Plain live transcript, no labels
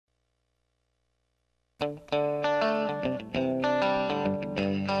Your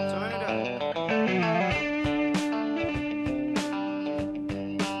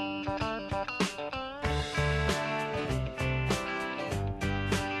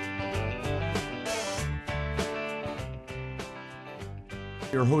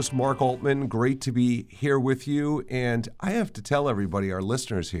host, Mark Altman. Great to be here with you. And I have to tell everybody, our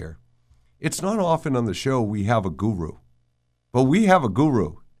listeners here, it's not often on the show we have a guru, but we have a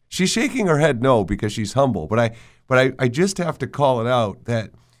guru. She's shaking her head no because she's humble, but I just have to call it out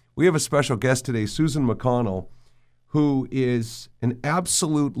that we have a special guest today, Susan McConnell, who is an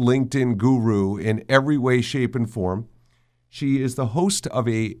absolute LinkedIn guru in every way, shape, and form. She is the host of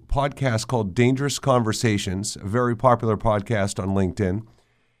a podcast called Dangerous Conversations, a very popular podcast on LinkedIn.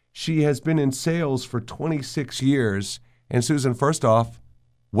 She has been in sales for 26 years. And Susan, first off,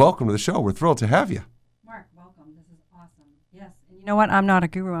 welcome to the show. We're thrilled to have you. Mark, welcome. This is awesome. Yes. And you know what? I'm not a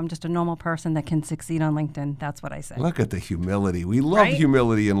guru. I'm just a normal person that can succeed on LinkedIn. That's what I say. Look at the humility. We love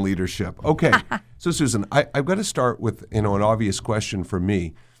humility in leadership. Okay. So, Susan, I've got to start with, an obvious question for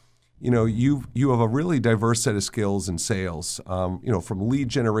me. You have a really diverse set of skills in sales, from lead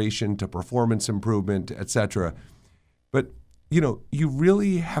generation to performance improvement, et cetera. But, you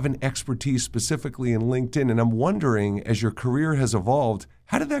really have an expertise specifically in LinkedIn. And I'm wondering, as your career has evolved,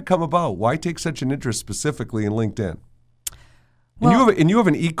 how did that come about? Why take such an interest specifically in LinkedIn? Well, and you have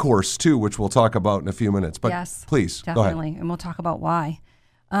an e-course, too, which we'll talk about in a few minutes. But yes, please, definitely. Go ahead. And we'll talk about why.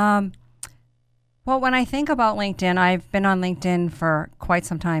 Well, when I think about LinkedIn, I've been on LinkedIn for quite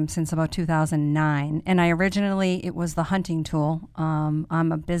some time, since about 2009. And it was the hunting tool.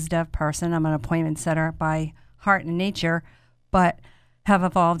 I'm a biz dev person. I'm an appointment setter by heart and nature, but have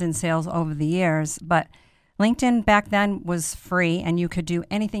evolved in sales over the years. But LinkedIn back then was free, and you could do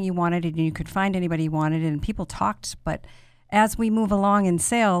anything you wanted, and you could find anybody you wanted, and people talked. But as we move along in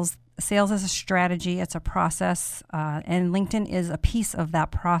sales is a strategy, it's a process, and LinkedIn is a piece of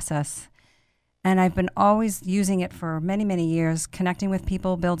that process. And I've been always using it for many, many years, connecting with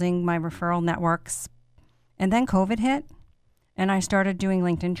people, building my referral networks. And then COVID hit, and I started doing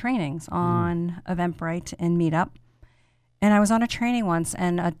LinkedIn trainings on Eventbrite and Meetup. And I was on a training once,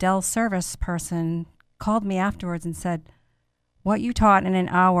 and a Dell service person called me afterwards and said, "What you taught in an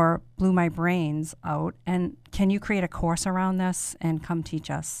hour blew my brains out, and can you create a course around this and come teach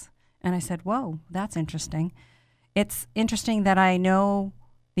us?" And I said, "Whoa, that's interesting." It's interesting that I know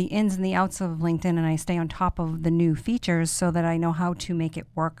the ins and the outs of LinkedIn, and I stay on top of the new features so that I know how to make it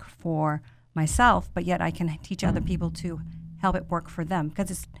work for myself, but yet I can teach other people to help it work for them,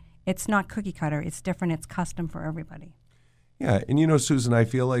 because it's not cookie cutter. It's different. It's custom for everybody. Yeah, and Susan, I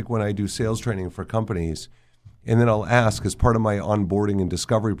feel like when I do sales training for companies, and then I'll ask, as part of my onboarding and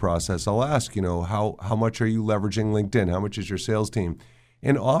discovery process, I'll ask, how much are you leveraging LinkedIn? How much is your sales team?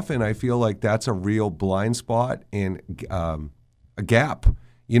 And often I feel like that's a real blind spot and a gap,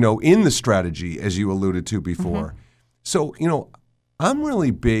 in the strategy, as you alluded to before. Mm-hmm. So, I'm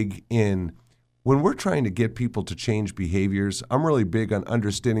really big in, when we're trying to get people to change behaviors, I'm really big on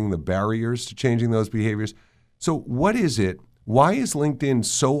understanding the barriers to changing those behaviors. So what is it? Why is LinkedIn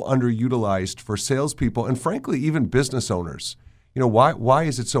so underutilized for salespeople and, frankly, even business owners? Why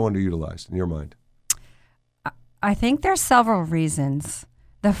is it so underutilized in your mind? I think there's several reasons.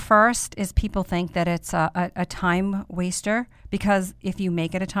 The first is people think that it's a time waster, because if you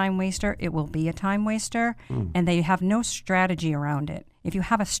make it a time waster, it will be a time waster, and they have no strategy around it. If you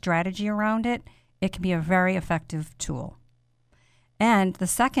have a strategy around it, it can be a very effective tool. And the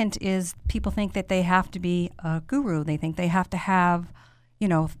second is people think that they have to be a guru. They think they have to have,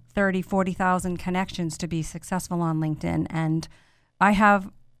 30, 40,000 connections to be successful on LinkedIn. And I have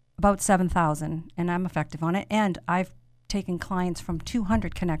about 7,000, and I'm effective on it. And I've taken clients from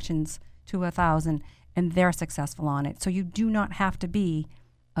 200 connections to 1,000, and they're successful on it. So you do not have to be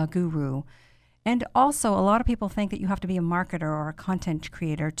a guru. And also, a lot of people think that you have to be a marketer or a content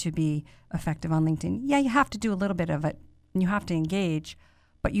creator to be effective on LinkedIn. Yeah, you have to do a little bit of it, and you have to engage,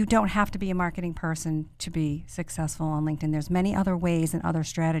 but you don't have to be a marketing person to be successful on LinkedIn. There's many other ways and other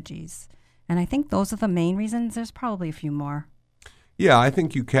strategies. And I think those are the main reasons. There's probably a few more. Yeah, I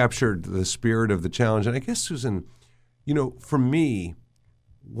think you captured the spirit of the challenge. And I guess, Susan, for me,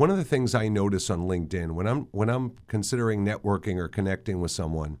 one of the things I notice on LinkedIn when I'm considering networking or connecting with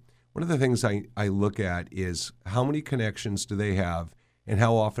someone, one of the things I look at is how many connections do they have and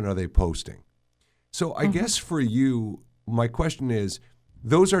how often are they posting? So I guess for you, my question is,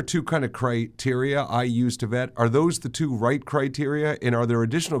 those are two kind of criteria I use to vet. Are those the two right criteria? And are there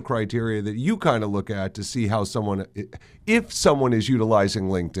additional criteria that you kind of look at to see how if someone is utilizing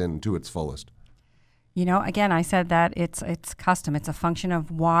LinkedIn to its fullest? Again, I said that it's custom. It's a function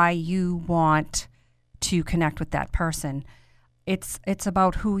of why you want to connect with that person. It's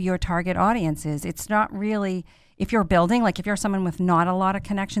about who your target audience is. It's not really, if you're building, like if you're someone with not a lot of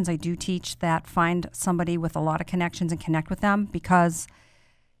connections, I do teach that find somebody with a lot of connections and connect with them, because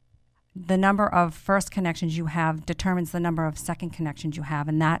the number of first connections you have determines the number of second connections you have.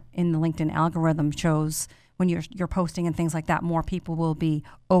 And that in the LinkedIn algorithm shows when you're posting and things like that, more people will be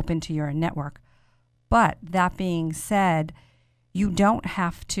open to your network. But that being said, you don't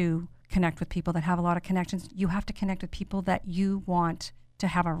have to connect with people that have a lot of connections. You have to connect with people that you want to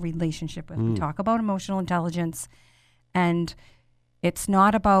have a relationship with. We talk about emotional intelligence, and it's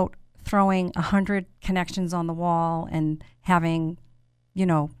not about throwing 100 connections on the wall and having,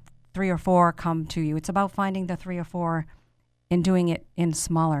 3 or 4 come to you. It's about finding the 3 or 4 and doing it in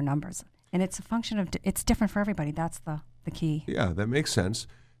smaller numbers. And it's a function of, it's different for everybody. That's the key. Yeah, that makes sense.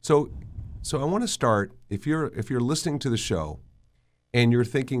 So I want to start, if you're listening to the show and you're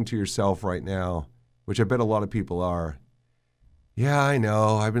thinking to yourself right now, which I bet a lot of people are, yeah, I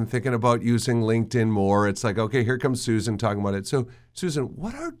know, I've been thinking about using LinkedIn more. It's like, okay, here comes Susan talking about it. So Susan,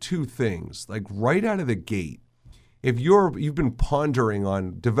 what are 2 things, like right out of the gate, if you've been pondering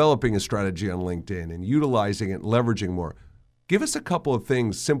on developing a strategy on LinkedIn and utilizing it, leveraging more, give us a couple of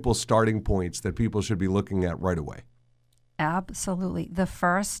things, simple starting points that people should be looking at right away. Absolutely. The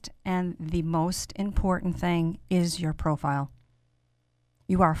first and the most important thing is your profile.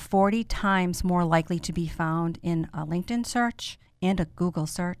 You are 40 times more likely to be found in a LinkedIn search and a Google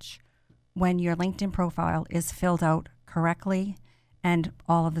search when your LinkedIn profile is filled out correctly and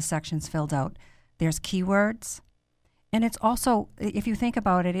all of the sections filled out. There's keywords. And it's also, if you think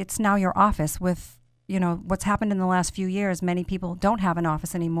about it, it's now your office with, what's happened in the last few years. Many people don't have an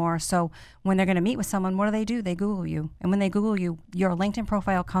office anymore. So when they're going to meet with someone, what do? They Google you. And when they Google you, your LinkedIn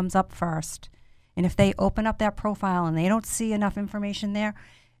profile comes up first. And if they open up that profile and they don't see enough information there,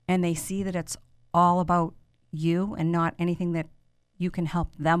 and they see that it's all about you and not anything that you can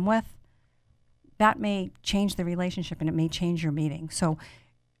help them with, that may change the relationship and it may change your meeting. So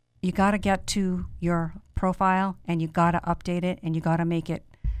you got to get to your profile and you got to update it and you got to make it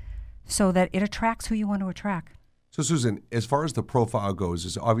so that it attracts who you want to attract. So Susan, as far as the profile goes,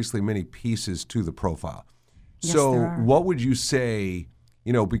 there's obviously many pieces to the profile. Yes, so there are. What would you say,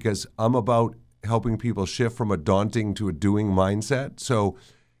 because I'm about helping people shift from a daunting to a doing mindset. So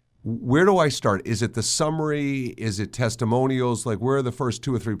where do I start? Is it the summary? Is it testimonials? Like, where are the first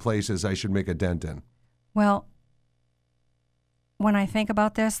 2 or 3 places I should make a dent in? Well, when I think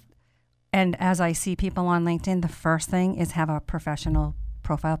about this, and as I see people on LinkedIn, the first thing is have a professional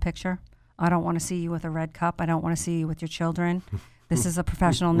profile picture. I don't want to see you with a red cup. I don't want to see you with your children. This is a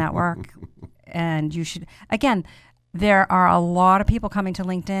professional network. And you should, again, there are a lot of people coming to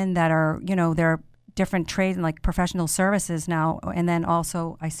LinkedIn that are, they're different trades and like professional services now. And then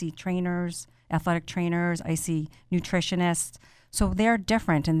also I see trainers, athletic trainers, I see nutritionists. So they're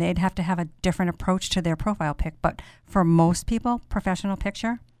different and they'd have to have a different approach to their profile pic. But for most people, professional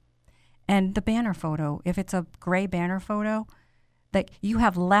picture and the banner photo, if it's a gray banner photo, that you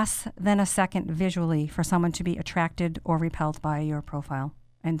have less than a second visually for someone to be attracted or repelled by your profile.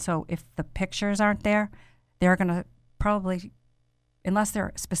 And so if the pictures aren't there, they're going to probably, unless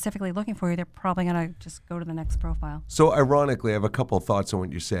they're specifically looking for you, they're probably going to just go to the next profile. So ironically, I have a couple of thoughts on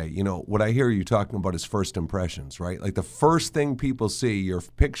what you say. What I hear you talking about is first impressions, right? Like the first thing people see, your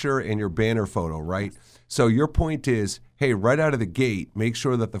picture and your banner photo, right? So your point is, hey, right out of the gate, make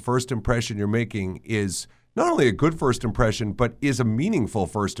sure that the first impression you're making is not only a good first impression, but is a meaningful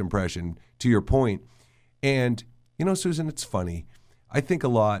first impression, to your point. And, Susan, it's funny. I think a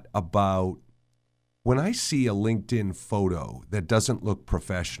lot about when I see a LinkedIn photo that doesn't look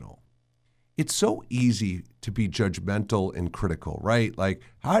professional. It's so easy to be judgmental and critical, right? Like,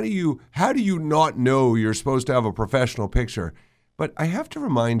 how do you not know you're supposed to have a professional picture? But I have to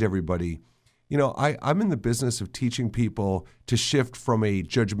remind everybody, I'm in the business of teaching people to shift from a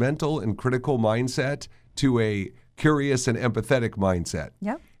judgmental and critical mindset to a curious and empathetic mindset.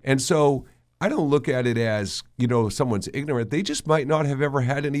 Yep. And so I don't look at it as, someone's ignorant. They just might not have ever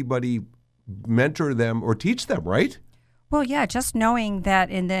had anybody mentor them or teach them, right? Well, yeah, just knowing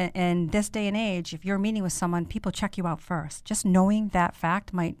that in this day and age, if you're meeting with someone, people check you out first. Just knowing that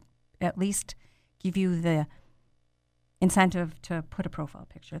fact might at least give you the incentive to put a profile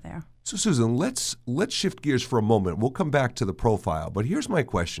picture there. So Susan, let's shift gears for a moment. We'll come back to the profile, but here's my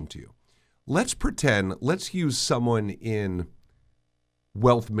question to you. Let's use someone in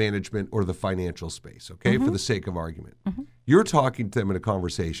wealth management or the financial space, okay, for the sake of argument. Mm-hmm. You're talking to them in a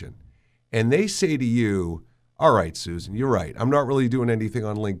conversation, and they say to you, all right, Susan, you're right. I'm not really doing anything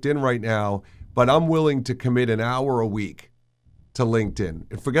on LinkedIn right now, but I'm willing to commit an hour a week to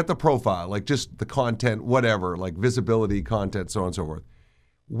LinkedIn, and forget the profile, like just the content, whatever, like visibility, content, so on and so forth.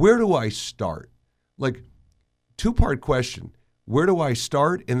 Where do I start? Like, two-part question. Where do I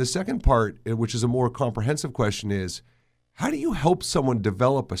start? And the second part, which is a more comprehensive question, is how do you help someone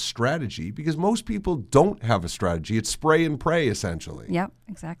develop a strategy? Because most people don't have a strategy. It's spray and pray, essentially. Yep,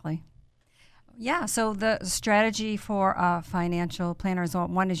 exactly. Yeah, so the strategy for a financial planner is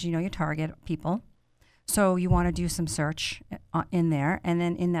one is, your target people. So you want to do some search in there. And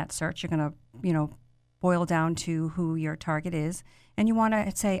then in that search, you're going to, boil down to who your target is. And you want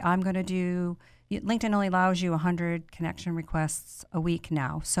to say, I'm going to do, LinkedIn only allows you 100 connection requests a week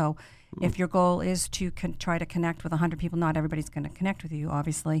now. So if your goal is to try to connect with 100 people, not everybody's going to connect with you,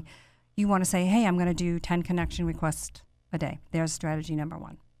 obviously. You want to say, hey, I'm going to do 10 connection requests a day. There's strategy number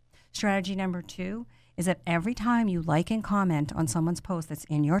one. Strategy number two is that every time you like and comment on someone's post that's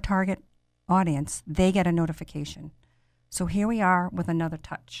in your target audience, they get a notification. So here we are with another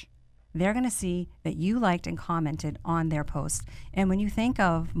touch. They're going to see that you liked and commented on their post. And when you think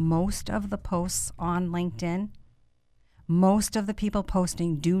of most of the posts on LinkedIn, most of the people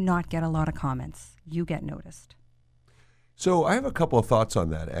posting do not get a lot of comments. You get noticed. So I have a couple of thoughts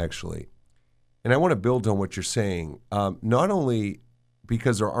on that, actually. And I want to build on what you're saying. Not only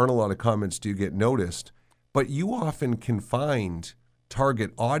because there aren't a lot of comments do you get noticed, but you often can find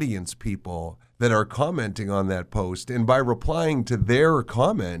target audience people that are commenting on that post. And by replying to their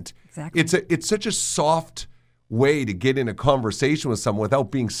comment, exactly. It's such a soft way to get in a conversation with someone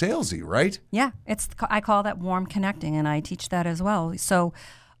without being salesy, right? Yeah, I call that warm connecting, and I teach that as well. So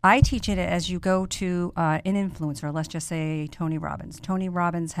I teach it as you go to an influencer, let's just say Tony Robbins. Tony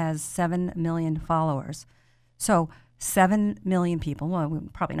Robbins has 7 million followers. So 7 million people, well,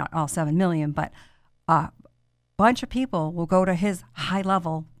 probably not all 7 million, but a bunch of people will go to his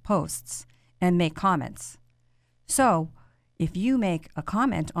high-level posts and make comments. So if you make a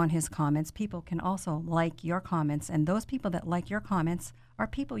comment on his comments, people can also like your comments, and those people that like your comments are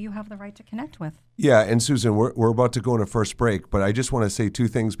people you have the right to connect with. Yeah, and Susan, we're about to go on a first break, but I just want to say two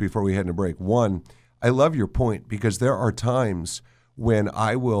things before we head into break. One, I love your point because there are times when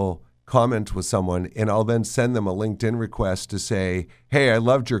I will comment with someone and I'll then send them a LinkedIn request to say, hey, I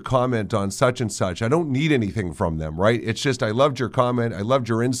loved your comment on such and such. I don't need anything from them, right? It's just, I loved your comment. I loved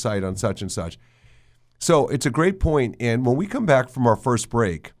your insight on such and such. So it's a great point. And when we come back from our first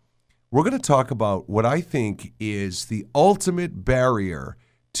break, we're going to talk about what I think is the ultimate barrier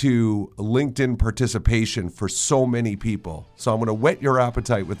to LinkedIn participation for so many people. So I'm going to whet your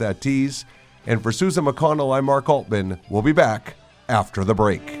appetite with that tease. And for Susan McConnell, I'm Mark Altman. We'll be back after the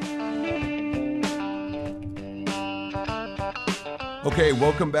break. Okay,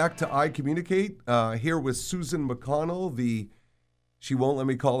 welcome back to I Communicate. Here with Susan McConnell, she won't let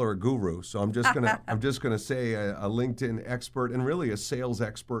me call her a guru, so I'm just gonna say a LinkedIn expert and really a sales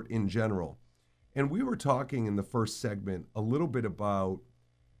expert in general. And we were talking in the first segment a little bit about,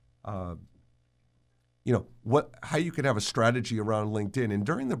 how you could have a strategy around LinkedIn. And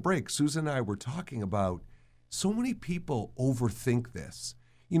during the break, Susan and I were talking about so many people overthink this.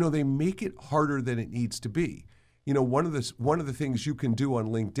 They make it harder than it needs to be. One of the things you can do on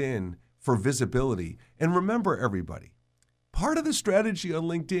LinkedIn for visibility, and remember everybody, part of the strategy on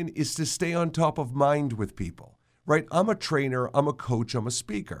LinkedIn is to stay on top of mind with people, right? I'm a trainer, I'm a coach, I'm a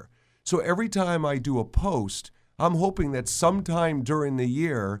speaker. So every time I do a post, I'm hoping that sometime during the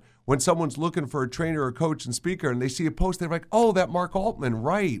year, when someone's looking for a trainer or coach and speaker and they see a post, they're like, oh, that Mark Altman,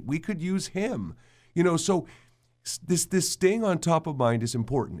 right, we could use him. So this staying on top of mind is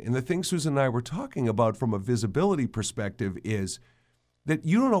important. And the thing Susan and I were talking about from a visibility perspective is that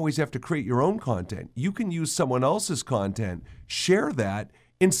you don't always have to create your own content. You can use someone else's content, share that,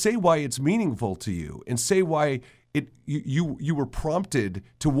 and say why it's meaningful to you, and say why you were prompted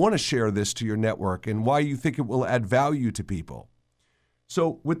to want to share this to your network and why you think it will add value to people.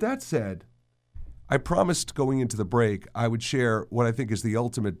 So with that said, I promised going into the break I would share what I think is the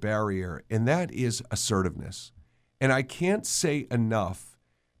ultimate barrier, and that is assertiveness. And I can't say enough.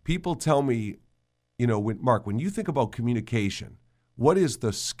 People tell me, Mark, when you think about communication, what is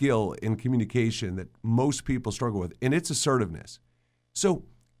the skill in communication that most people struggle with? And it's assertiveness. So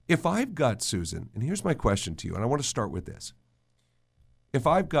if I've got, Susan, and here's my question to you, and I want to start with this. If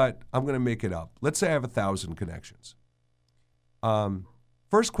I'm going to make it up. Let's say I have 1,000 connections.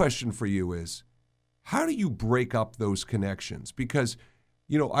 First question for you is, how do you break up those connections? Because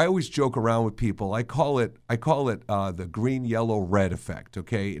I always joke around with people. I call it the green, yellow, red effect.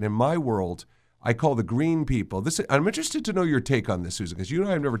 Okay, and in my world, I call the green people. I'm interested to know your take on this, Susan, because you and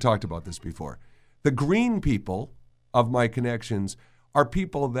I have never talked about this before. The green people of my connections are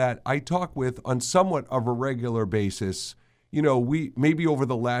people that I talk with on somewhat of a regular basis. we maybe over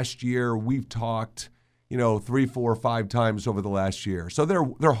the last year we've talked, 3, 4, 5 times over the last year. So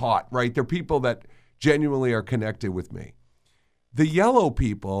they're hot, right? They're people that genuinely are connected with me. The yellow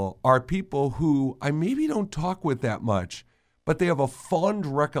people are people who I maybe don't talk with that much, but they have a fond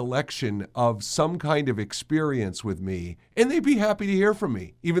recollection of some kind of experience with me, and they'd be happy to hear from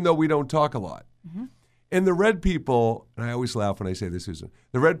me, even though we don't talk a lot. Mm-hmm. And the red people, and I always laugh when I say this, Susan,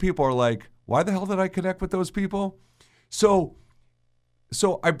 the red people are like, why the hell did I connect with those people? So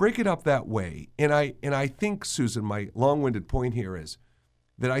I break it up that way. And I think, Susan, my long-winded point here is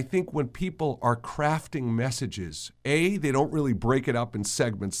that I think when people are crafting messages, A, they don't really break it up in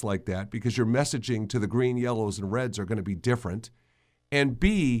segments like that because your messaging to the green, yellows, and reds are going to be different. And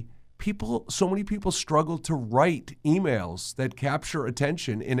B, so many people struggle to write emails that capture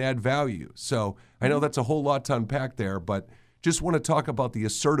attention and add value. So I know that's a whole lot to unpack there, but just want to talk about the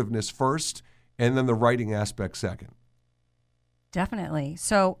assertiveness first and then the writing aspect second. Definitely.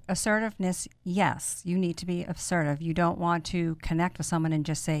 So assertiveness, yes, you need to be assertive. You don't want to connect with someone and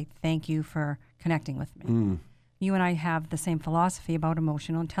just say, thank you for connecting with me. You and I have the same philosophy about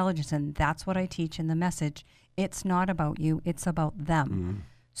emotional intelligence, and that's what I teach in the message. It's not about you, it's about them.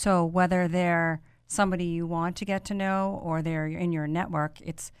 So whether they're somebody you want to get to know or they're in your network,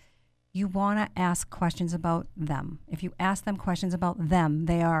 you want to ask questions about them. If you ask them questions about them,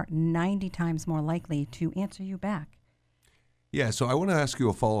 they are 90 times more likely to answer you back. Yeah, so I want to ask you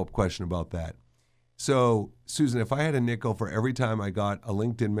a follow-up question about that. So, Susan, if I had a nickel for every time I got a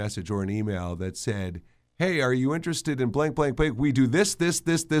LinkedIn message or an email that said, hey, are you interested in blank, blank, blank? We do this, this,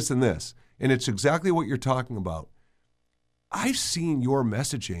 this, this, and this. And it's exactly what you're talking about. I've seen your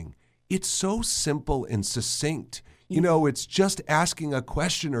messaging. It's so simple and succinct. It's just asking a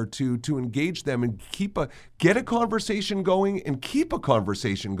question or two to engage them and get a conversation going and keep a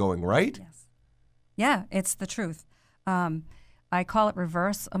conversation going, right? Yes. Yeah, it's the truth. I call it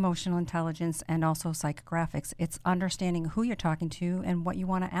reverse emotional intelligence and also psychographics. It's understanding who you're talking to and what you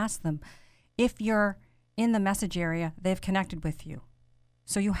want to ask them. If you're in the message area, they've connected with you.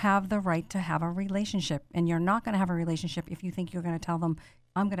 So you have the right to have a relationship, and you're not going to have a relationship if you think you're going to tell them,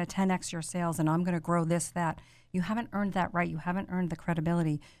 I'm going to 10x your sales and I'm going to grow this, that. You haven't earned that right. You haven't earned the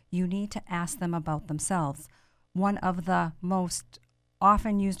credibility. You need to ask them about themselves. One of the most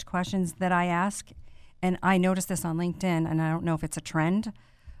often used questions that I ask, and I noticed this on LinkedIn, and I don't know if it's a trend,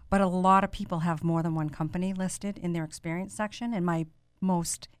 but a lot of people have more than one company listed in their experience section. And my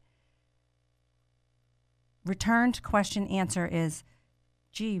most returned question answer is,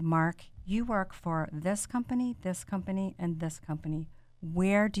 gee, Mark, you work for this company, and this company.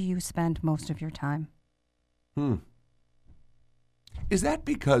 Where do you spend most of your time? Is that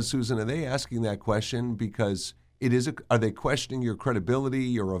because, Susan, are they asking that question because are they questioning your credibility,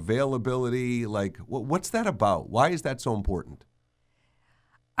 your availability? Like, what's that about? Why is that so important?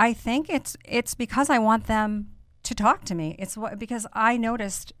 I think it's because I want them to talk to me. Because I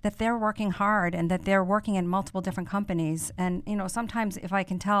noticed that they're working hard and that they're working in multiple different companies. And, sometimes if I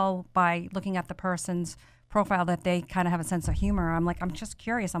can tell by looking at the person's profile that they kind of have a sense of humor, I'm like, I'm just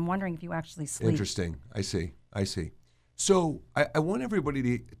curious. I'm wondering if you actually sleep. Interesting. I see. So I want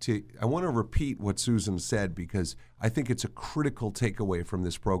everybody I want to repeat what Susan said because I think it's a critical takeaway from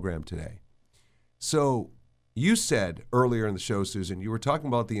this program today. So you said earlier in the show, Susan, you were talking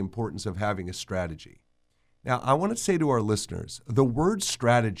about the importance of having a strategy. Now, I want to say to our listeners, the word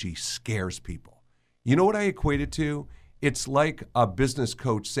strategy scares people. You know what I equate it to? It's like a business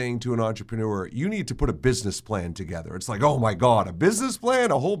coach saying to an entrepreneur, you need to put a business plan together. It's like, oh my God, a business plan,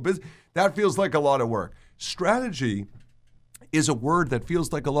 a whole business? That feels like a lot of work. Strategy is a word that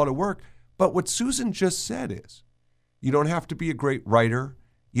feels like a lot of work. But what Susan just said is, you don't have to be a great writer.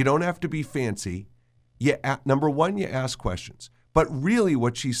 You don't have to be fancy. Number one, you ask questions. But really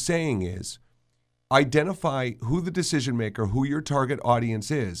what she's saying is, identify who the decision maker, who your target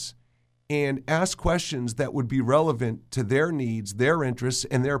audience is, and ask questions that would be relevant to their needs, their interests,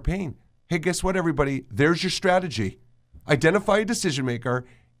 and their pain. Hey, guess what, everybody? There's your strategy. Identify a decision maker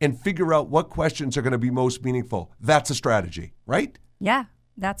and figure out what questions are going to be most meaningful. That's a strategy, right? Yeah,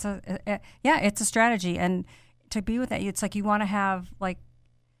 it's a strategy. And to be with that, it's like you want to have, like,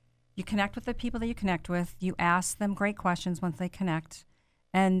 you connect with the people that you connect with. You ask them great questions once they connect.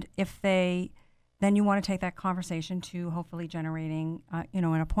 And then you want to take that conversation to hopefully generating,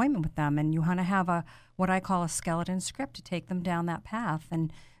 an appointment with them. And you want to have what I call a skeleton script to take them down that path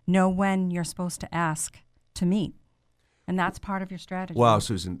and know when you're supposed to ask to meet. And that's part of your strategy. Wow,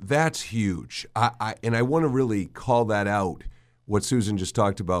 Susan, that's huge. I want to really call that out, what Susan just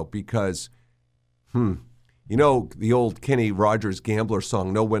talked about, because, the old Kenny Rogers Gambler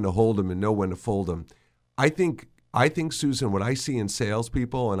song, Know When to Hold 'Em and Know When to Fold 'Em. I think I think, Susan, what I see in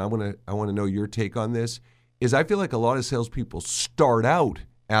salespeople, and I want to know your take on this, is I feel like a lot of salespeople start out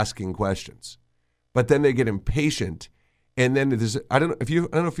asking questions, but then they get impatient, and then there's I don't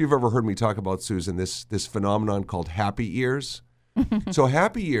know if you've ever heard me talk about, Susan, this phenomenon called happy ears. So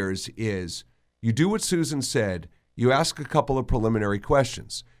happy ears is you do what Susan said, you ask a couple of preliminary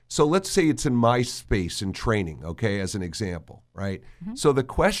questions. So let's say it's in my space in training, okay, as an example, right? Mm-hmm. So the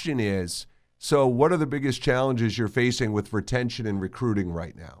question is, so what are the biggest challenges you're facing with retention and recruiting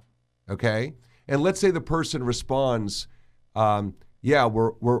right now, okay? And let's say the person responds, yeah,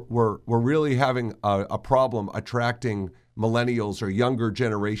 we're really having a problem attracting millennials or younger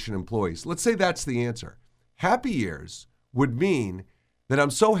generation employees. Let's say that's the answer. Happy ears would mean that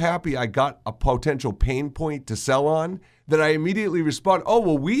I'm so happy I got a potential pain point to sell on that I immediately respond, oh,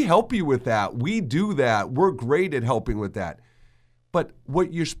 well, we help you with that. We do that. We're great at helping with that. But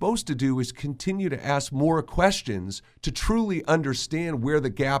what you're supposed to do is continue to ask more questions to truly understand where the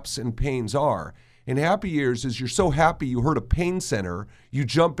gaps and pains are. And happy ears is you're so happy you heard a pain center, you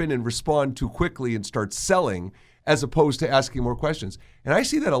jump in and respond too quickly and start selling as opposed to asking more questions. And I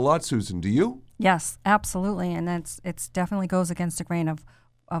see that a lot, Susan. Do you? Yes, absolutely. And it's definitely goes against the grain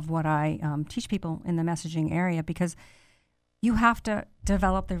of what I teach people in the messaging area, because you have to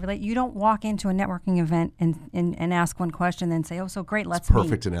develop the relate. You don't walk into a networking event and ask one question, then say, "Oh, so great, let's meet."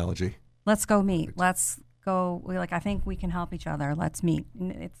 Perfect analogy. Let's go meet. Perfect. Let's go. I think we can help each other. Let's meet.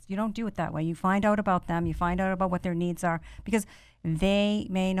 You don't do it that way. You find out about them. You find out about what their needs are, because they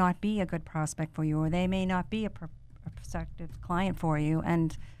may not be a good prospect for you, or they may not be a prospective client for you,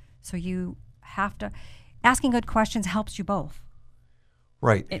 and so you have to. Asking good questions helps you both.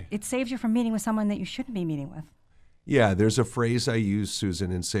 Right. It saves you from meeting with someone that you shouldn't be meeting with. Yeah, there's a phrase I use,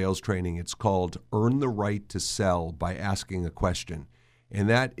 Susan, in sales training. It's called earn the right to sell by asking a question. And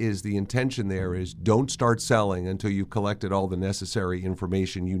that is the intention there is don't start selling until you've collected all the necessary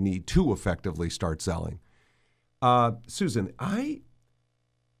information you need to effectively start selling. Susan,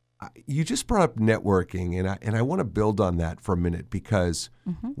 you just brought up networking, and I want to build on that for a minute, because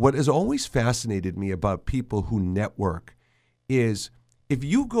what has always fascinated me about people who network is if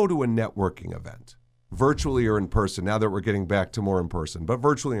you go to a networking event, virtually or in person, now that we're getting back to more in person, but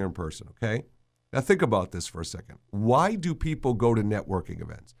virtually or in person, okay? Now think about this for a second. Why do people go to networking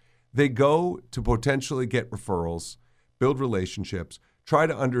events? They go to potentially get referrals, build relationships, try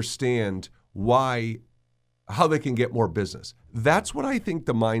to understand how they can get more business. That's what I think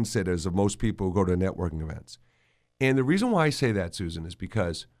the mindset is of most people who go to networking events. And the reason why I say that, Susan, is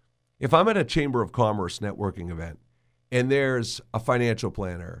because if I'm at a Chamber of Commerce networking event and there's a financial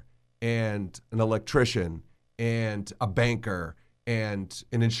planner and an electrician and a banker and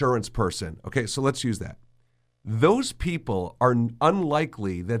an insurance person. Okay, so let's use that. Those people are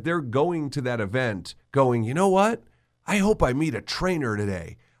unlikely that they're going to that event going, you know what? I hope I meet a trainer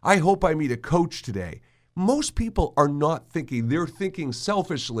today. I hope I meet a coach today. Most people are not thinking, they're thinking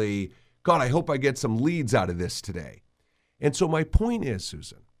selfishly, God, I hope I get some leads out of this today. And so my point is,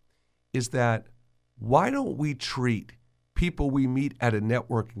 Susan, is that why don't we treat people we meet at a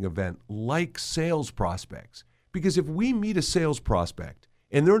networking event like sales prospects? Because if we meet a sales prospect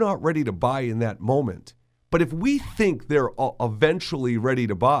and they're not ready to buy in that moment, but if we think they're eventually ready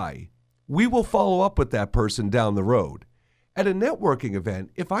to buy, we will follow up with that person down the road. At a networking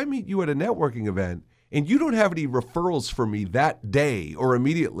event, if I meet you at a networking event and you don't have any referrals for me that day or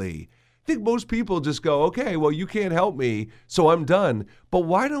immediately, I think most people just go, okay, well, you can't help me, so I'm done. But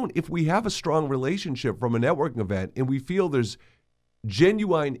why don't, if we have a strong relationship from a networking event and we feel there's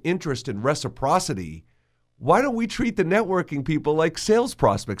genuine interest and reciprocity, why don't we treat the networking people like sales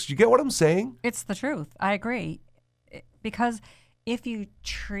prospects? Do you get what I'm saying? It's the truth. I agree. Because if you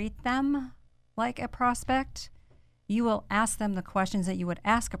treat them like a prospect, you will ask them the questions that you would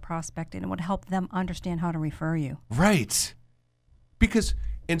ask a prospect, and it would help them understand how to refer you. Right. Because,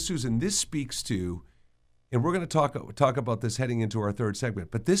 and Susan, this speaks to, and we're going to talk about this heading into our third segment,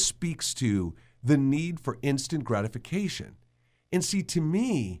 but this speaks to the need for instant gratification. And see, to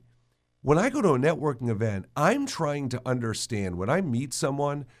me, when I go to a networking event, I'm trying to understand, when I meet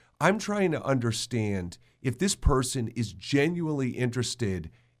someone, I'm trying to understand if this person is genuinely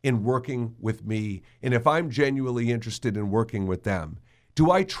interested in working with me, and if I'm genuinely interested in working with them.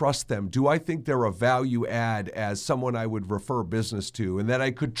 Do I trust them? Do I think they're a value add as someone I would refer business to and that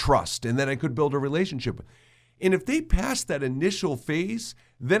I could trust and that I could build a relationship with? And if they pass that initial phase,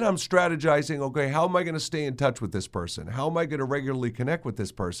 then I'm strategizing, okay, how am I going to stay in touch with this person? How am I going to regularly connect with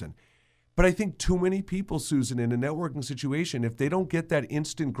this person? But I think too many people, Susan, in a networking situation, if they don't get that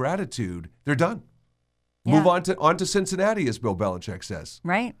instant gratitude, they're done. Yeah. Move on to Cincinnati, as Bill Belichick says.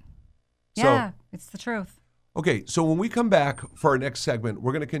 Right. Yeah, it's the truth. Okay, so when we come back for our next segment,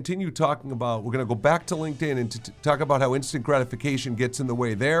 we're going to continue talking about, we're going to go back to LinkedIn and talk about how instant gratification gets in the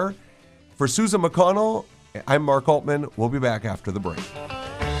way there. For Susan McConnell, I'm Mark Altman. We'll be back after the break.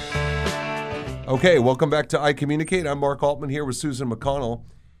 Okay, welcome back to I Communicate. I'm Mark Altman here with Susan McConnell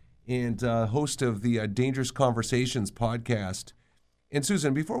and host of the Dangerous Conversations podcast. And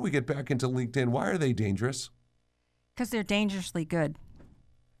Susan, before we get back into LinkedIn, why are they dangerous? Because they're dangerously good.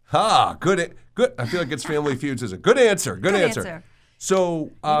 Good. I feel like it's Family Feuds. Is a good answer. Good answer.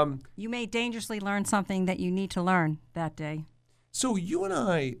 So you may dangerously learn something that you need to learn that day. So you and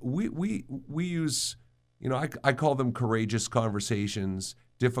I, we use, I call them courageous conversations,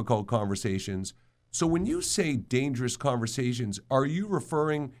 difficult conversations. So when you say dangerous conversations, are you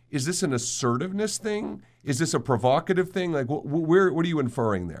referring? Is this an assertiveness thing? Is this a provocative thing? Like, what are you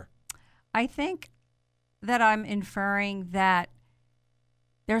inferring there? I think that I'm inferring that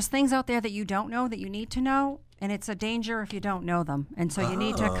there's things out there that you don't know that you need to know, and it's a danger if you don't know them. And so you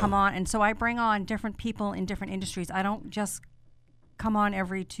need to come on. And so I bring on different people in different industries. I don't just come on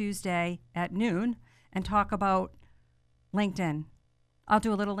every Tuesday at noon and talk about LinkedIn. I'll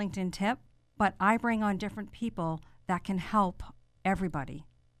do a little LinkedIn tip, but I bring on different people that can help everybody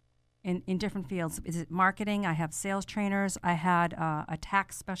in different fields. Is it marketing? I have sales trainers. I had a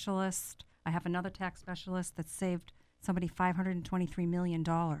tax specialist. I have another tax specialist that saved somebody $523 million.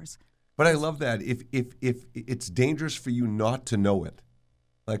 But I love that. If it's dangerous for you not to know it,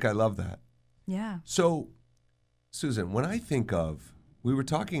 like I love that. Yeah. So, Susan, when I think of, we were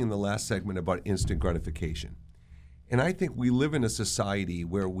talking in the last segment about instant gratification, and I think we live in a society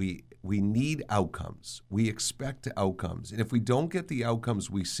where we need outcomes. We expect outcomes, and if we don't get the outcomes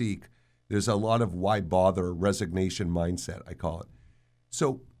we seek, there's a lot of why bother resignation mindset, I call it.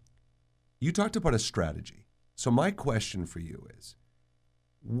 So, you talked about a strategy. So my question for you is,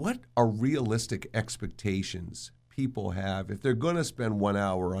 what are realistic expectations people have if they're going to spend 1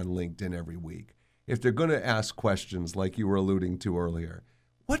 hour on LinkedIn every week, if they're going to ask questions like you were alluding to earlier?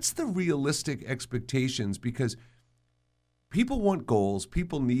 What's the realistic expectations? Because people want goals,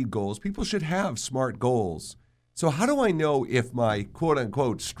 people need goals, people should have smart goals. So how do I know if my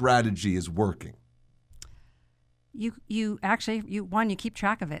quote-unquote strategy is working? You keep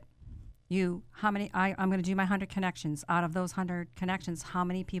track of it. I'm going to do my 100 connections. Out of those 100 connections, how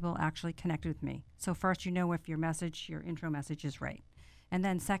many people actually connected with me? So first, if your intro message is right. And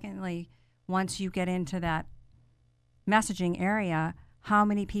then secondly, once you get into that messaging area, how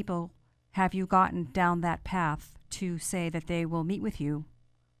many people have you gotten down that path to say that they will meet with you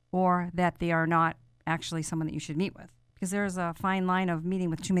or that they are not actually someone that you should meet with? Because there's a fine line of meeting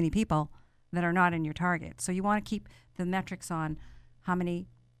with too many people that are not in your target. So you want to keep the metrics on how many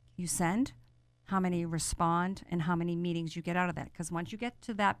you send, how many respond, and how many meetings you get out of that. Because once you get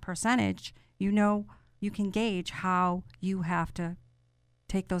to that percentage, you can gauge how you have to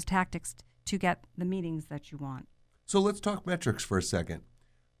take those tactics to get the meetings that you want. So let's talk metrics for a second.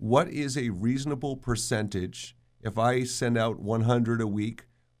 What is a reasonable percentage? If I send out 100 a week,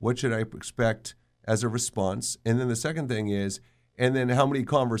 what should I expect as a response? And then the second thing is, and then how many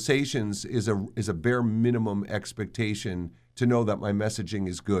conversations is a bare minimum expectation to know that my messaging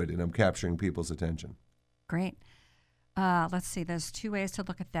is good and I'm capturing people's attention? Great. Let's see. There's two ways to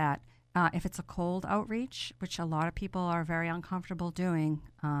look at that. If it's a cold outreach, which a lot of people are very uncomfortable doing,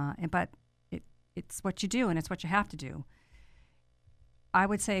 but it's what you do and it's what you have to do. I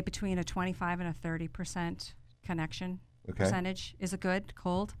would say between a 25 and a 30% connection percentage is a good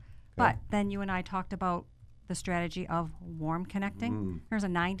cold. Okay. But then you and I talked about the strategy of warm connecting. There's a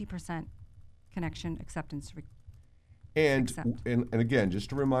 90% connection acceptance rate. And again, just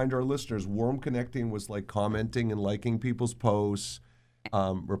to remind our listeners, warm connecting was like commenting and liking people's posts,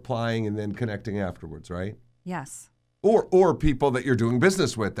 replying and then connecting afterwards, right? Yes. Or people that you're doing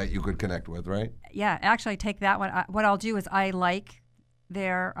business with that you could connect with, right? Yeah, actually take that one. What I'll do is I like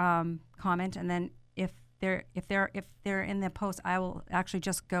their comment, and then if they're in the post, I will actually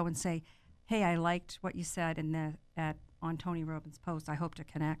just go and say, "Hey, I liked what you said on Tony Robbins' post. I hope to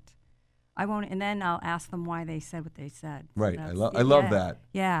connect." I won't, and then I'll ask them why they said what they said. Right. I love that.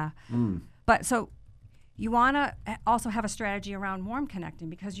 Yeah. But so you want to also have a strategy around warm connecting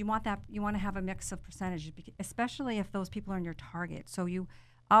because you want to have a mix of percentages, especially if those people are in your target. So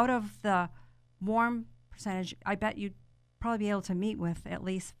out of the warm percentage, I bet you'd probably be able to meet with at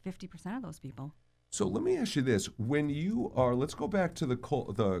least 50% of those people. So let me ask you this: when you are, let's go back to the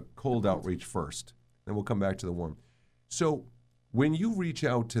cold outreach first, then we'll come back to the warm. So when you reach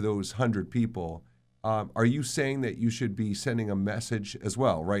out to those 100 people, are you saying that you should be sending a message as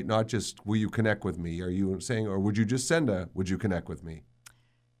well, right? Not just, will you connect with me? Are you saying, or would you just send would you connect with me?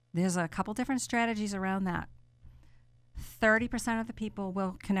 There's a couple different strategies around that. 30% of the people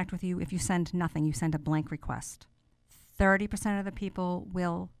will connect with you if you send nothing. You send a blank request. 30% of the people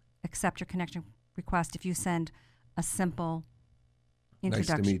will accept your connection request if you send a simple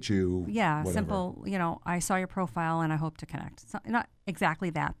introduction. Nice to meet you. Yeah, whatever. simple, I saw your profile and I hope to connect. So, not exactly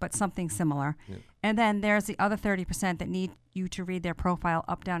that, but something similar. Yeah. And then there's the other 30% that need you to read their profile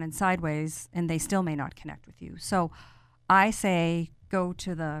up, down, and sideways, and they still may not connect with you. So I say go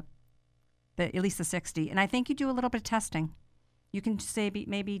to the at least the 60. And I think you do a little bit of testing. You can say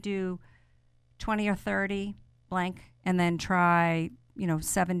maybe do 20 or 30 blank and then try,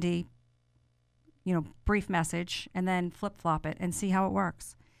 70, brief message and then flip-flop it and see how it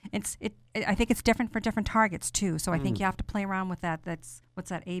works. I think it's different for different targets too. So I think you have to play around with that. What's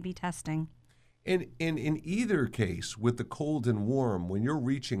that A/B testing? And in either case, with the cold and warm, when you're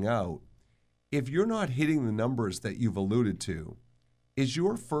reaching out, if you're not hitting the numbers that you've alluded to, is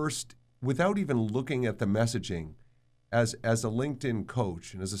your first, without even looking at the messaging, as a LinkedIn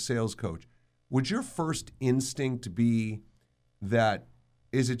coach and as a sales coach, would your first instinct be that,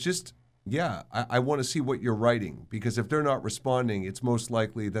 is it just, I want to see what you're writing? Because if they're not responding, it's most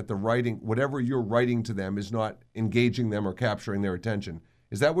likely that the writing, whatever you're writing to them, is not engaging them or capturing their attention.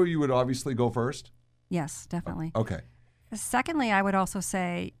 Is that where you would obviously go first? Yes, definitely. Okay. Secondly, I would also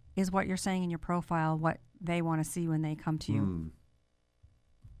say, is what you're saying in your profile what they want to see when they come to you?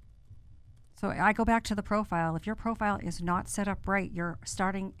 So I go back to the profile. If your profile is not set up right, you're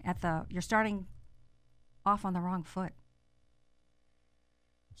starting off on the wrong foot.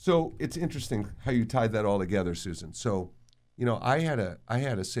 So it's interesting how you tied that all together, Susan. So, I had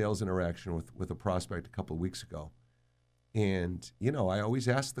a sales interaction with a prospect a couple of weeks ago. And, I always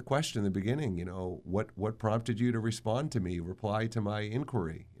ask the question in the beginning, what prompted you to respond to me, reply to my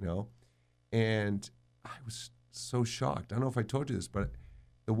inquiry, And I was so shocked. I don't know if I told you this, but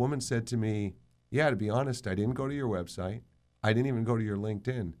the woman said to me, to be honest, I didn't go to your website. I didn't even go to your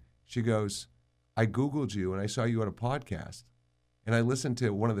LinkedIn. She goes, I Googled you and I saw you had a podcast. And I listened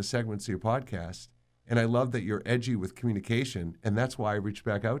to one of the segments of your podcast. And I love that you're edgy with communication. And that's why I reached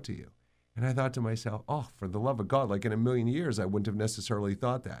back out to you. And I thought to myself, for the love of God, like in a million years, I wouldn't have necessarily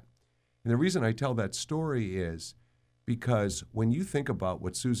thought that. And the reason I tell that story is because when you think about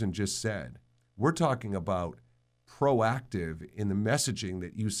what Susan just said, we're talking about proactive in the messaging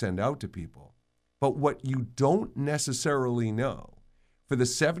that you send out to people. But what you don't necessarily know, for the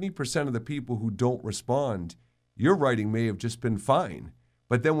 70% of the people who don't respond, your writing may have just been fine.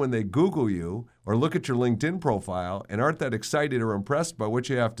 But then when they Google you or look at your LinkedIn profile and aren't that excited or impressed by what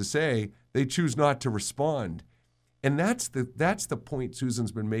you have to say, they choose not to respond. And that's the point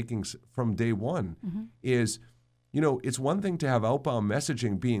Susan's been making from day one is, it's one thing to have outbound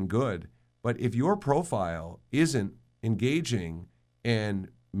messaging being good, but if your profile isn't engaging and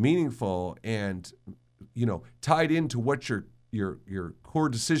meaningful and, tied into what your core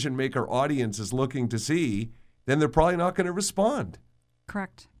decision maker audience is looking to see, then they're probably not going to respond.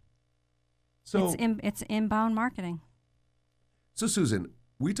 Correct. So it's inbound marketing. So Susan,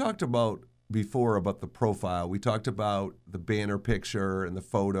 we talked about before about the profile. We talked about the banner picture and the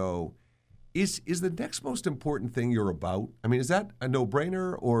photo. Is the next most important thing you're about? I mean, is that a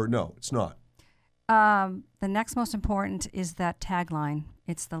no-brainer or no, it's not? The next most important is that tagline.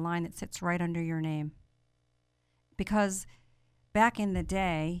 It's the line that sits right under your name. Because back in the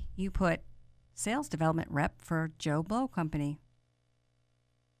day, you put sales development rep for Joe Blow Company.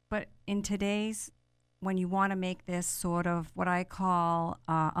 But in today's, when you want to make this sort of what I call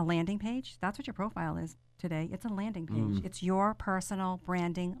a landing page, that's what your profile is today. It's a landing page. It's your personal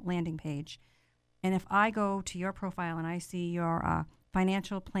branding landing page. And if I go to your profile and I see your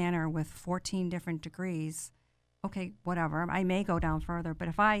financial planner with 14 different degrees, okay, whatever. I may go down further. But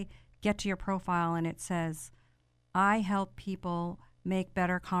if I get to your profile and it says, I help people make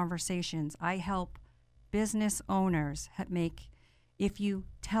better conversations. I help business owners make, if you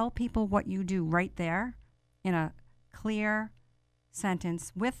tell people what you do right there in a clear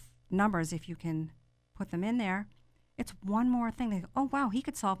sentence with numbers, if you can put them in there, it's one more thing. They go, oh, wow, he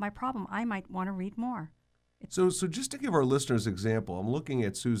could solve my problem. I might want to read more. So just to give our listeners an example, I'm looking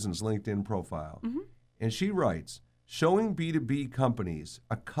at Susan's LinkedIn profile, and she writes, showing B2B companies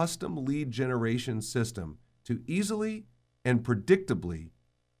a custom lead generation system to easily and predictably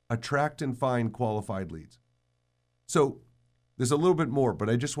attract and find qualified leads. So there's a little bit more, but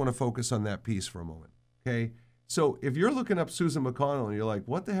I just want to focus on that piece for a moment, okay? So if you're looking up Susan McConnell and you're like,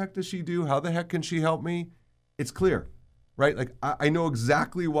 what the heck does she do? How the heck can she help me? It's clear, right? Like I know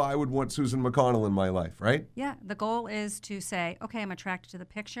exactly why I would want Susan McConnell in my life, right? Yeah, the goal is to say, okay, I'm attracted to the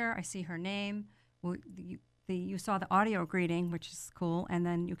picture. I see her name. The you saw the audio greeting, which is cool, and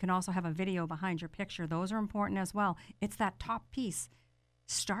then you can also have a video behind your picture. Those are important as well. It's that top piece.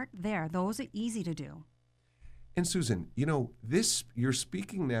 Start there. Those are easy to do. And Susan, you're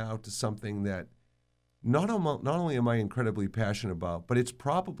speaking now to something that not only am I incredibly passionate about, but it's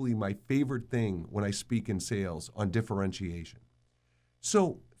probably my favorite thing when I speak in sales on differentiation.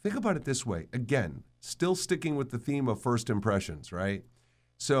 So think about it this way. Again, still sticking with the theme of first impressions, right?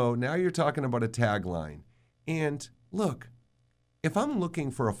 So now you're talking about a tagline. And look, if I'm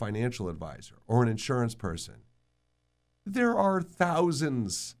looking for a financial advisor or an insurance person, there are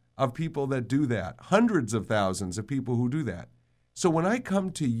thousands of people that do that, hundreds of thousands of people who do that. So when I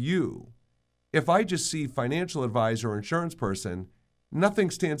come to you, if I just see financial advisor or insurance person,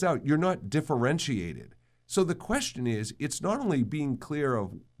 nothing stands out. You're not differentiated. So the question is, it's not only being clear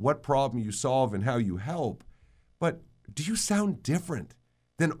of what problem you solve and how you help, but do you sound different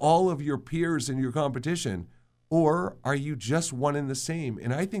than all of your peers in your competition? Or are you just one and the same?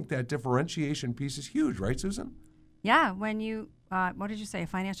 And I think that differentiation piece is huge, right, Susan? Yeah, when you, what did you say?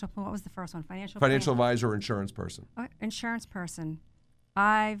 What was the first one? Financial advisor or insurance person. Insurance person.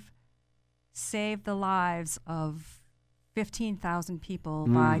 I've saved the lives of 15,000 people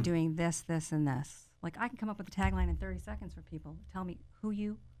by doing this, this, and this. Like, I can come up with a tagline in 30 seconds for people. Tell me who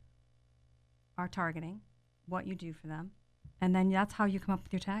you are targeting, what you do for them, and then that's how you come up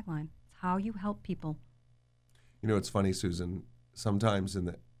with your tagline. It's how you help people. It's funny, Susan. Sometimes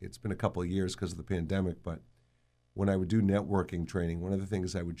it's been a couple of years because of the pandemic, but when I would do networking training, one of the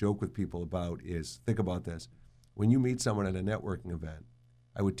things I would joke with people about is, think about this. When you meet someone at a networking event,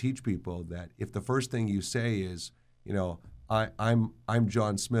 I would teach people that if the first thing you say is, I'm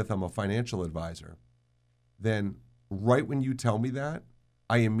John Smith, I'm a financial advisor, then right when you tell me that,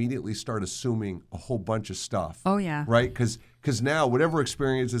 I immediately start assuming a whole bunch of stuff. Oh, yeah. Right? Because now, whatever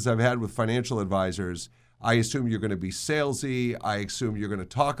experiences I've had with financial advisors, I assume you're going to be salesy, I assume you're going to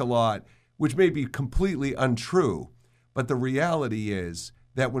talk a lot, which may be completely untrue. But the reality is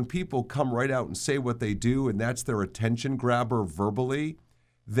that when people come right out and say what they do, and that's their attention grabber verbally,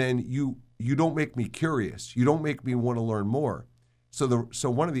 then you don't make me curious. You don't make me want to learn more. So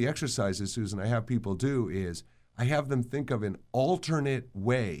one of the exercises, Susan, I have people do is I have them think of an alternate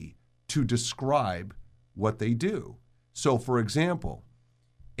way to describe what they do. So, for example,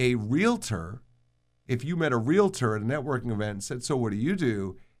 a realtor, if you met a realtor at a networking event and said, so what do you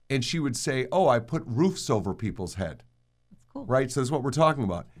do? And she would say, oh, I put roofs over people's head. That's cool. Right? So that's what we're talking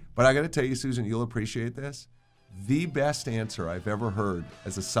about. But I got to tell you, Susan, you'll appreciate this. The best answer I've ever heard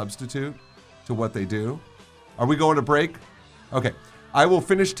as a substitute to what they do. Are we going to break? Okay. I will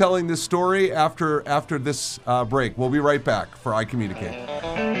finish telling this story after this break. We'll be right back for iCommunicate.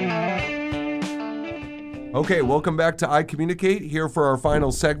 Okay, welcome back to iCommunicate, here for our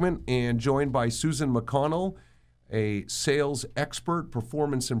final segment, and joined by Susan McConnell, a sales expert,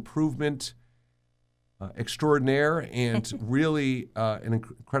 performance improvement extraordinaire, and really an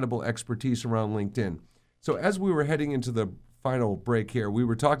incredible expertise around LinkedIn. So as we were heading into the final break here, we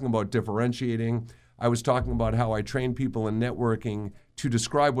were talking about differentiating. I was talking about how I train people in networking to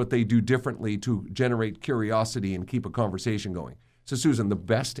describe what they do differently to generate curiosity and keep a conversation going. So Susan, the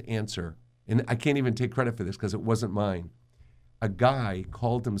best answer, and I can't even take credit for this because it wasn't mine, a guy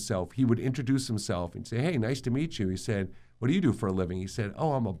called himself, he would introduce himself and say, hey, nice to meet you. He said, what do you do for a living? He said,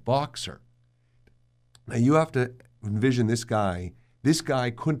 oh, I'm a boxer. Now you have to envision this guy. This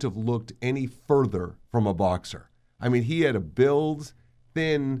guy couldn't have looked any further from a boxer. I mean, he had a build,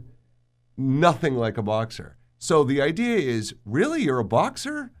 thin, nothing like a boxer. So the idea is, really, you're a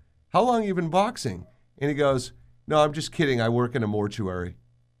boxer? How long have you been boxing? And he goes, no, I'm just kidding. I work in a mortuary.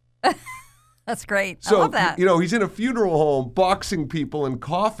 That's great. So, I love that. He's in a funeral home boxing people in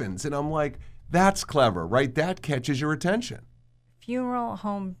coffins. And I'm like, that's clever, right? That catches your attention. Funeral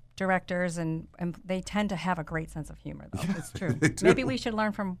home directors, and they tend to have a great sense of humor, though. Yeah, it's true. they do. Maybe we should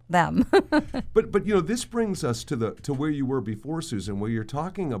learn from them. But this brings us to where you were before, Susan, where you're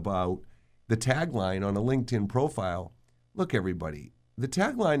talking about the tagline on a LinkedIn profile. Look, everybody, the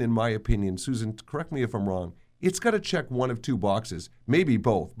tagline, in my opinion, Susan, correct me if I'm wrong, it's got to check one of two boxes, maybe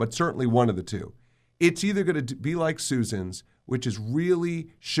both, but certainly one of the two. It's either going to be like Susan's, which is really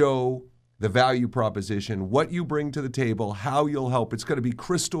show the value proposition, what you bring to the table, how you'll help. It's going to be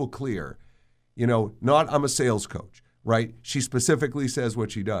crystal clear. Not I'm a sales coach, right? She specifically says what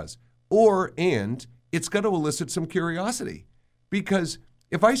she does. And it's going to elicit some curiosity. Because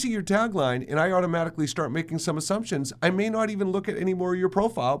if I see your tagline and I automatically start making some assumptions, I may not even look at any more of your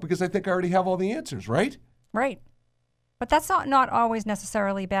profile because I think I already have all the answers, right? Right. But that's not always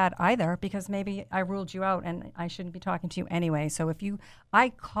necessarily bad either, because maybe I ruled you out and I shouldn't be talking to you anyway. So I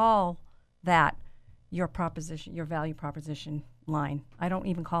call that your proposition, your value proposition line. I don't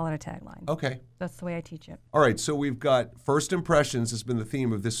even call it a tagline. Okay. That's the way I teach it. All right. So we've got first impressions has been the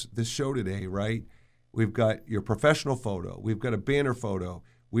theme of this show today, right? We've got your professional photo. We've got a banner photo.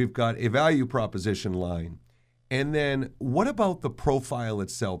 We've got a value proposition line. And then what about the profile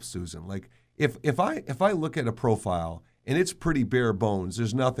itself, Susan? Like if I look at a profile and it's pretty bare bones,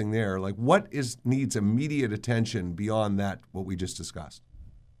 there's nothing there, like what needs immediate attention beyond that, what we just discussed?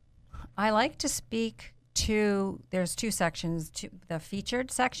 I like to speak to, there's two sections, the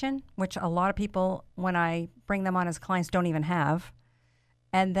featured section, which a lot of people, when I bring them on as clients, don't even have.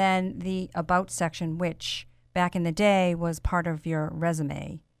 And then the about section, which back in the day was part of your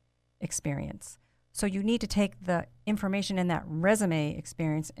resume experience. So you need to take the information in that resume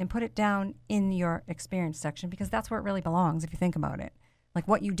experience and put it down in your experience section, because that's where it really belongs if you think about it. Like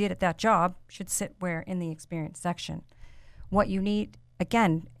what you did at that job should sit where in the experience section. What you need,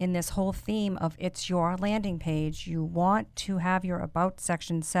 again, in this whole theme of it's your landing page, you want to have your about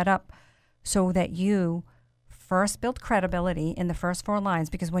section set up so that you first build credibility in the first 4 lines,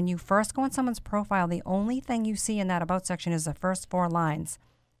 because when you first go on someone's profile, the only thing you see in that about section is the first 4 lines.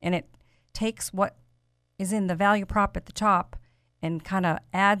 And it takes what is in the value prop at the top and kind of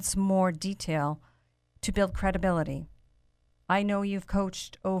adds more detail to build credibility. I know you've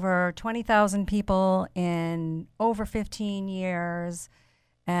coached over 20,000 people in over 15 years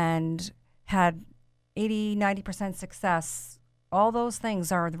and had 80, 90% success. All those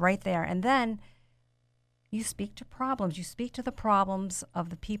things are right there. And then you speak to problems. You speak to the problems of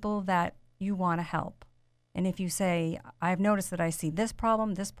the people that you want to help. And if you say, I've noticed that I see this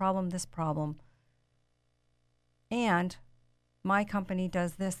problem, this problem, this problem, and my company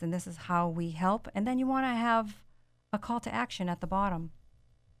does this, and this is how we help. And then you want to have a call to action at the bottom,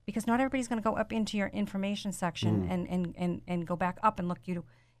 because not everybody's going to go up into your information section and go back up and look you.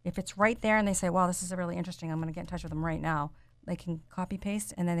 If it's right there and they say, well, this is really interesting, I'm going to get in touch with them right now, they can copy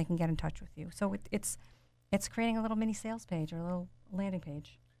paste and then they can get in touch with you. So it's creating a little mini sales page or a little landing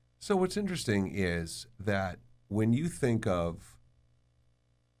page. So what's interesting is that when you think of,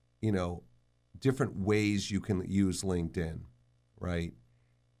 different ways you can use LinkedIn, right?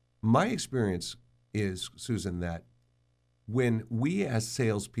 My experience is, Susan, that when we as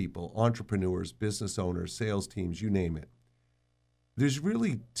salespeople, entrepreneurs, business owners, sales teams, you name it, there's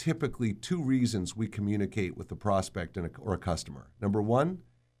really typically 2 reasons we communicate with the prospect or a customer. Number 1,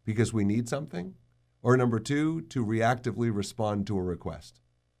 because we need something, or number 2, to reactively respond to a request.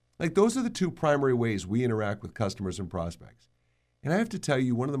 Like those are the 2 primary ways we interact with customers and prospects. And I have to tell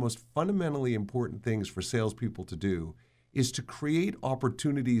you, one of the most fundamentally important things for salespeople to do is to create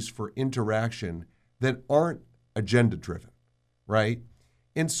opportunities for interaction that aren't agenda-driven, right?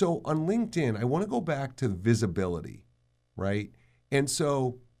 And so on LinkedIn, I want to go back to visibility, right? And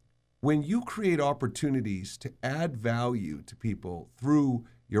so when you create opportunities to add value to people through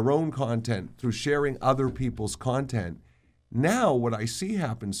your own content, through sharing other people's content, now what I see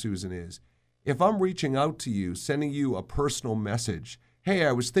happen, Susan, is if I'm reaching out to you, sending you a personal message, hey,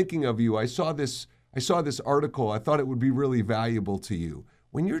 I was thinking of you, I saw this article, I thought it would be really valuable to you.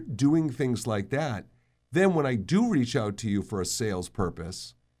 When you're doing things like that, then when I do reach out to you for a sales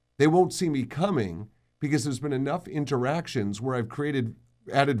purpose, they won't see me coming because there's been enough interactions where I've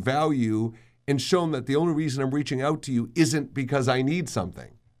added value and shown that the only reason I'm reaching out to you isn't because I need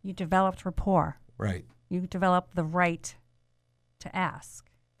something. You developed rapport. Right. You developed the right to ask.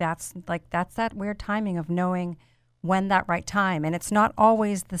 That's that weird timing of knowing when that right time. And it's not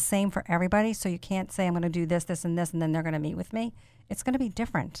always the same for everybody. So you can't say, I'm going to do this, this, and this, and then they're going to meet with me. It's going to be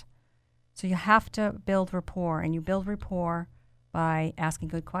different. So you have to build rapport, and you build rapport by asking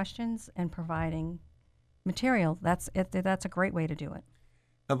good questions and providing material. That's a great way to do it.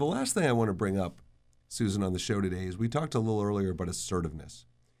 Now, the last thing I want to bring up, Susan, on the show today is we talked a little earlier about assertiveness.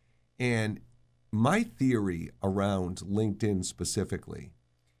 And my theory around LinkedIn specifically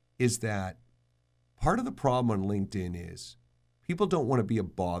is that part of the problem on LinkedIn is people don't want to be a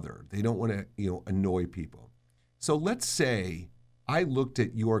bother. They don't want to, annoy people. So let's say I looked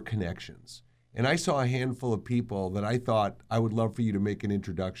at your connections and I saw a handful of people that I thought I would love for you to make an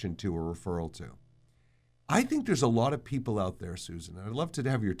introduction to or referral to. I think there's a lot of people out there, Susan, and I'd love to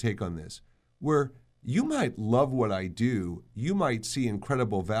have your take on this, where you might love what I do, you might see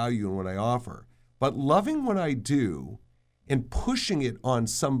incredible value in what I offer, but loving what I do and pushing it on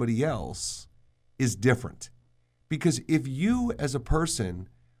somebody else is different. Because if you as a person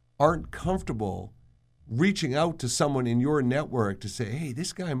aren't comfortable reaching out to someone in your network to say, hey,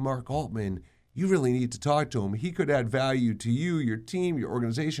 this guy, Mark Altman, you really need to talk to him. He could add value to you, your team, your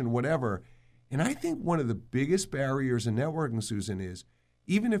organization, whatever. And I think one of the biggest barriers in networking, Susan, is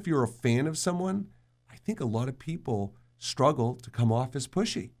even if you're a fan of someone, I think a lot of people struggle to come off as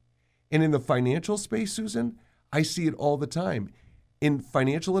pushy. And in the financial space, Susan, I see it all the time. In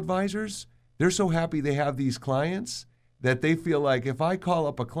financial advisors, they're so happy they have these clients that they feel like if I call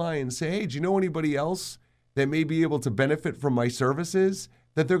up a client and say, hey, do you know anybody else that may be able to benefit from my services,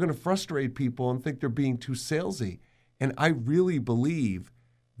 that they're going to frustrate people and think they're being too salesy. And I really believe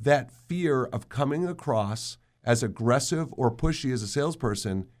that fear of coming across as aggressive or pushy as a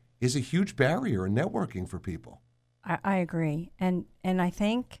salesperson is a huge barrier in networking for people. I agree. And I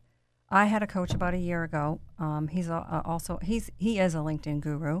think I had a coach about a year ago. He is a LinkedIn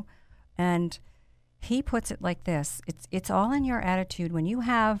guru, and he puts it like this. It's all in your attitude. When you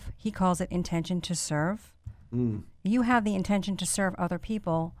have, he calls it intention to serve. You have the intention to serve other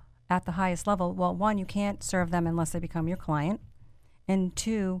people at the highest level. Well, one, you can't serve them unless they become your client. And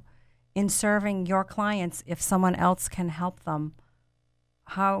two, in serving your clients, if someone else can help them,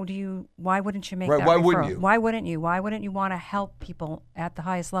 why wouldn't you make that why referral? wouldn't you? Why wouldn't you? Why wouldn't you want to help people at the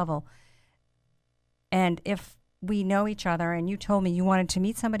highest level? And if we know each other and you told me you wanted to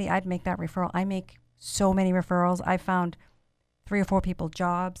meet somebody, I'd make that referral. I make so many referrals. I found 3 or 4 people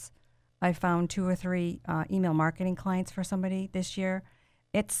jobs. I found 2 or 3 email marketing clients for somebody this year.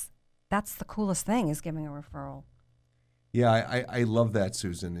 That's the coolest thing, is giving a referral. Yeah, I love that,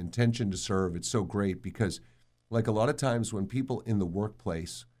 Susan. Intention to serve. It's so great because, like, a lot of times when people in the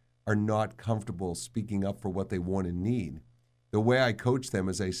workplace are not comfortable speaking up for what they want and need, the way I coach them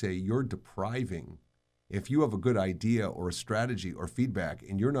is I say, you're depriving. If you have a good idea or a strategy or feedback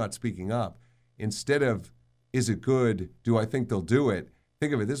and you're not speaking up, instead of, is it good? Do I think they'll do it?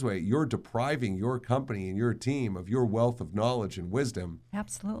 Think of it this way. You're depriving your company and your team of your wealth of knowledge and wisdom.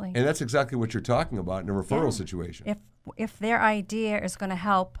 Absolutely. And that's exactly what you're talking about in a referral situation. If their idea is going to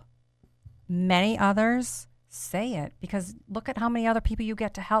help many others, say it. Because look at how many other people you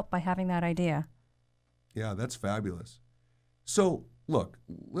get to help by having that idea. Yeah, that's fabulous. So, look,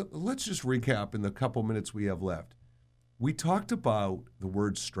 let's just recap in the couple minutes we have left. We talked about the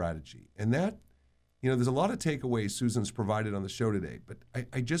word strategy, and that, there's a lot of takeaways Susan's provided on the show today, but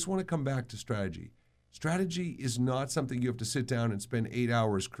I just want to come back to strategy. Strategy is not something you have to sit down and spend 8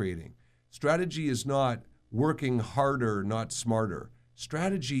 hours creating. Strategy is not working harder, not smarter.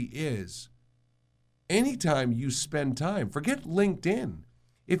 Strategy is anytime you spend time, forget LinkedIn.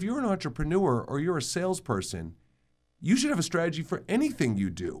 If you're an entrepreneur or you're a salesperson, you should have a strategy for anything you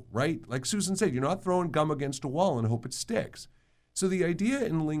do, right? Like Susan said, you're not throwing gum against a wall and hope it sticks. So the idea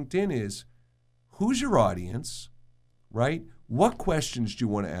in LinkedIn is, who's your audience, right? What questions do you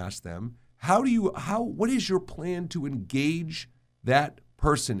want to ask them? What is your plan to engage that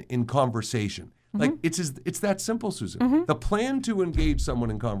person in conversation? Mm-hmm. Like it's that simple, Susan. Mm-hmm. The plan to engage someone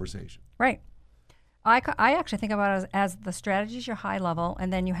in conversation. Right. I actually think about it as the strategy is your high level,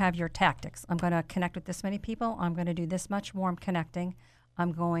 and then you have your tactics. I'm going to connect with this many people. I'm going to do this much warm connecting.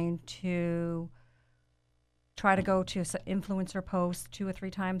 I'm going to try to go to influencer posts 2 or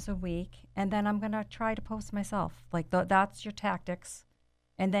 3 times a week, and then I'm going to try to post myself. Like that's your tactics,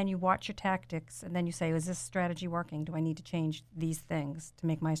 and then you watch your tactics, and then you say, is this strategy working? Do I need to change these things to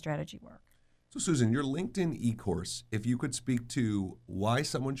make my strategy work? So, Susan, your LinkedIn e-course, if you could speak to why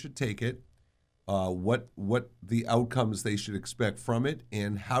someone should take it, what the outcomes they should expect from it,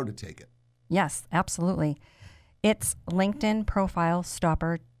 and how to take it. Yes, absolutely. It's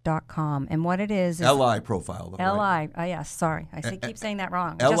LinkedInProfileStopper.com, and what it is LI profile. LI, yes, sorry. Keep saying that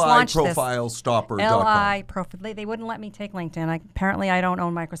wrong. Just launched this. LIProfilestopper.com. They wouldn't let me take LinkedIn. Apparently, I don't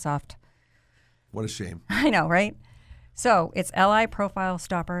own Microsoft. What a shame. I know, right? So it's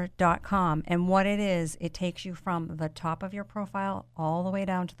LIProfilestopper.com, and what it is, it takes you from the top of your profile all the way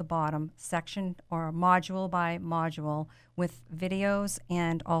down to the bottom, section or module by module, with videos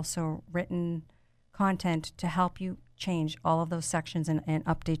and also written content to help you change all of those sections and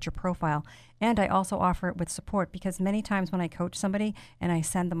update your profile. And I also offer it with support, because many times when I coach somebody and I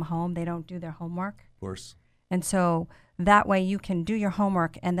send them home, they don't do their homework. Of course. And so that way you can do your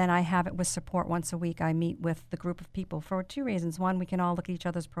homework, and then I have it with support once a week. I meet with the group of people for 2 reasons. 1, we can all look at each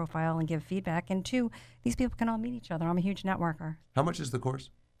other's profile and give feedback. And 2, these people can all meet each other. I'm a huge networker. How much is the course?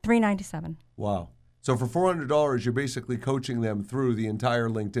 $397. Wow. So for $400, you're basically coaching them through the entire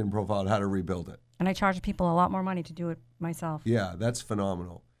LinkedIn profile and how to rebuild it. And I charge people a lot more money to do it myself. Yeah, that's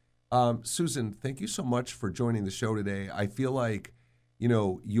phenomenal. Susan, thank you so much for joining the show today. I feel like,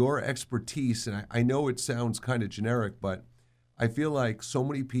 your expertise, and I know it sounds kind of generic, but I feel like so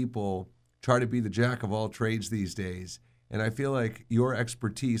many people try to be the jack of all trades these days. And I feel like your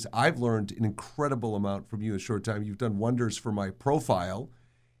expertise, I've learned an incredible amount from you in a short time. You've done wonders for my profile.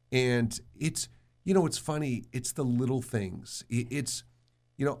 And it's, it's funny. It's the little things.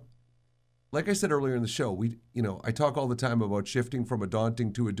 like I said earlier in the show, I talk all the time about shifting from a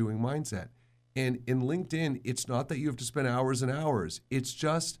daunting to a doing mindset. And in LinkedIn, it's not that you have to spend hours and hours. It's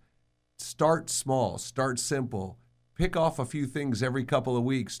just start small, start simple, pick off a few things every couple of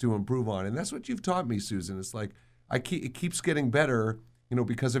weeks to improve on. And that's what you've taught me, Susan. It's like it keeps getting better,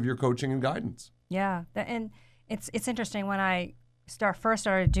 because of your coaching and guidance. Yeah, and it's interesting. When I first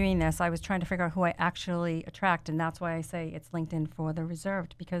started doing this, I was trying to figure out who I actually attract, and that's why I say it's LinkedIn for the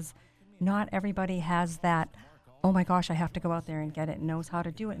reserved, because not everybody has that, oh my gosh, I have to go out there and get it, and knows how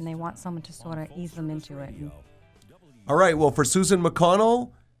to do it, and they want someone to sort of ease them into it. All right, well, for Susan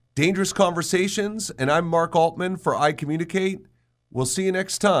McConnell, Dangerous Conversations, and I'm Mark Altman for iCommunicate. We'll see you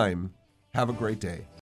next time. Have a great day.